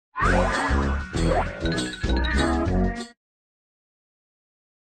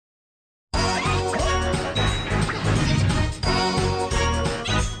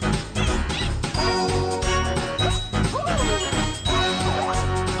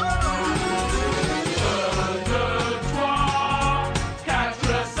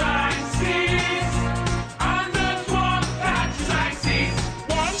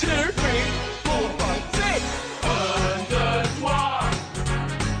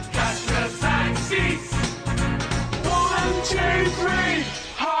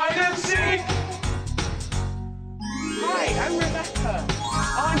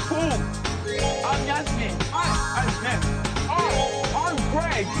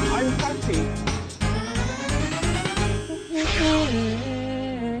I'm Patty.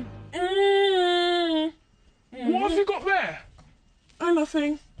 What have you got there? Oh,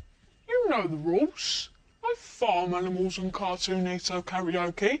 nothing. You know the rules. No farm animals and Cartoonito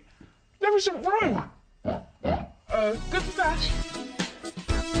karaoke. There isn't room. Good dash.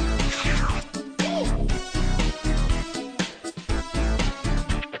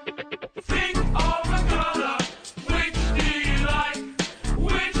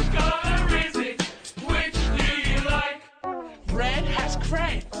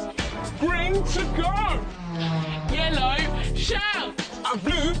 Green to go! Yellow, shout! And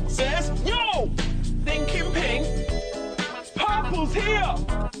blue says yo! Thinking pink, Purple's here!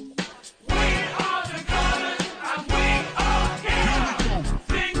 we are the colours and we are here!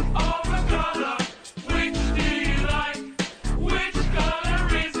 Think of a colour, which do you like? Which colour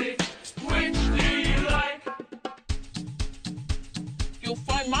is it? Which do you like? You'll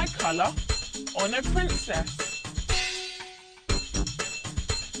find my colour on a princess.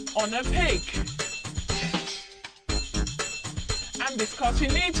 On a pig. And this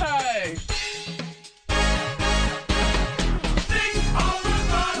Cartoonito. Think of a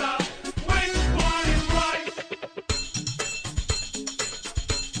colour, which one is right?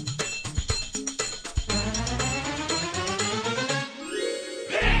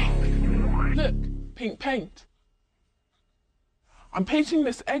 Pink! Look, pink paint. I'm painting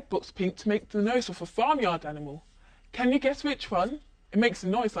this egg box pink to make the nose of a farmyard animal. Can you guess which one? It makes a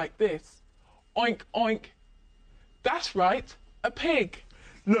noise like this. Oink, oink. That's right, a pig.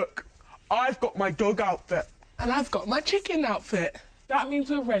 Look, I've got my dog outfit. And I've got my chicken outfit. That means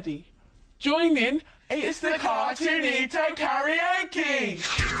we're ready. Join in. It's the Cartoonito Karaoke.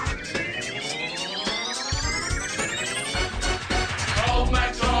 Old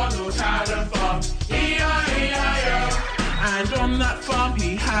MacDonald had a farm, E-I-E-I-O. And on that farm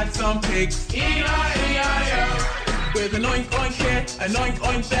he had some pigs. E-I-E-I-O. With an oink oink here, an oink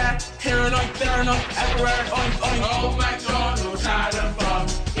oink there, here an oink, there an oink, everywhere an oink oink. Old MacDonald had a farm,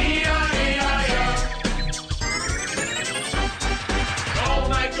 E-I-E-I-O. Old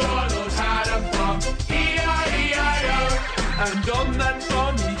MacDonald had a farm, E-I-E-I-O. And on that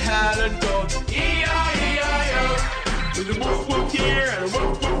farm he had a dog. E-I-E-I-O. With a woof woof here and a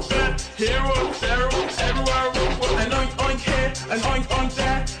woof woof there, here a woof, there a woof, everywhere a woof woof. An oink oink here, an oink oink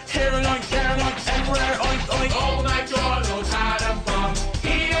there, here an oink, there an oink, everywhere oink oink. Old MacDonald had a farm,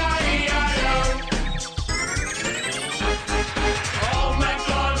 E-I-E-I-O. Old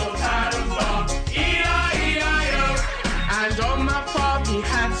MacDonald had a farm, E-I-E-I-O. And on that farm he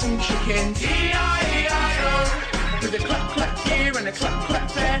had some chickens. E-I-E-I-O. With a clap clap here and a clap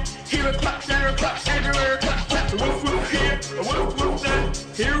clap there, here a clap, there a clap, everywhere a clap clap. A woof woof here, a woof woof there,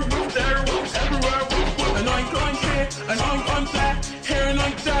 here a woof, there a woof, everywhere a woof woof. An oink oink here, an oink oink there, here an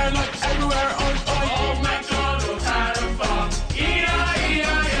oink, there an oink, everywhere oink oink. Old MacDonald had a farm,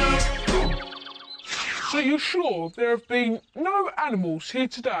 E-I-E-I-O. So you're sure there have been no animals here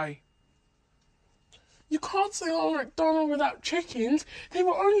today? You can't say Old MacDonald without chickens. They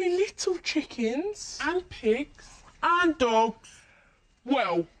were only little chickens. And pigs? And dogs?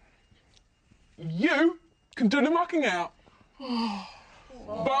 Well, you can do the mucking out.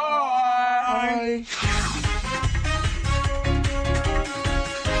 Bye!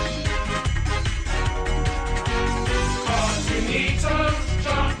 Cartoonito,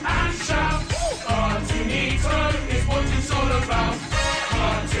 jump and shout. Cartoonito is what it's all about.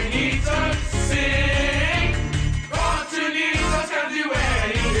 Cartoonito, sing. Cartoonito can do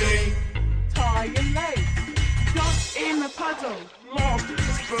anything. Tie your legs. Dance in the puddle. Mark the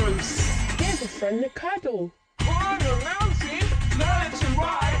spurs. Give a friend a cuddle. Climb a mountain, learn to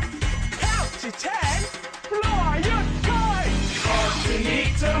ride. Count to 10, fly a kite.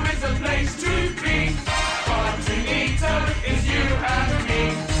 Cartoonito is a place to be. Cartoonito is you and me.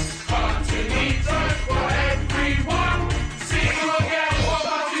 Cartoonito for everyone. Sing again what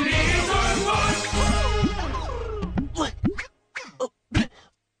Cartoonito was.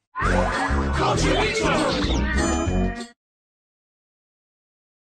 Cartoonito.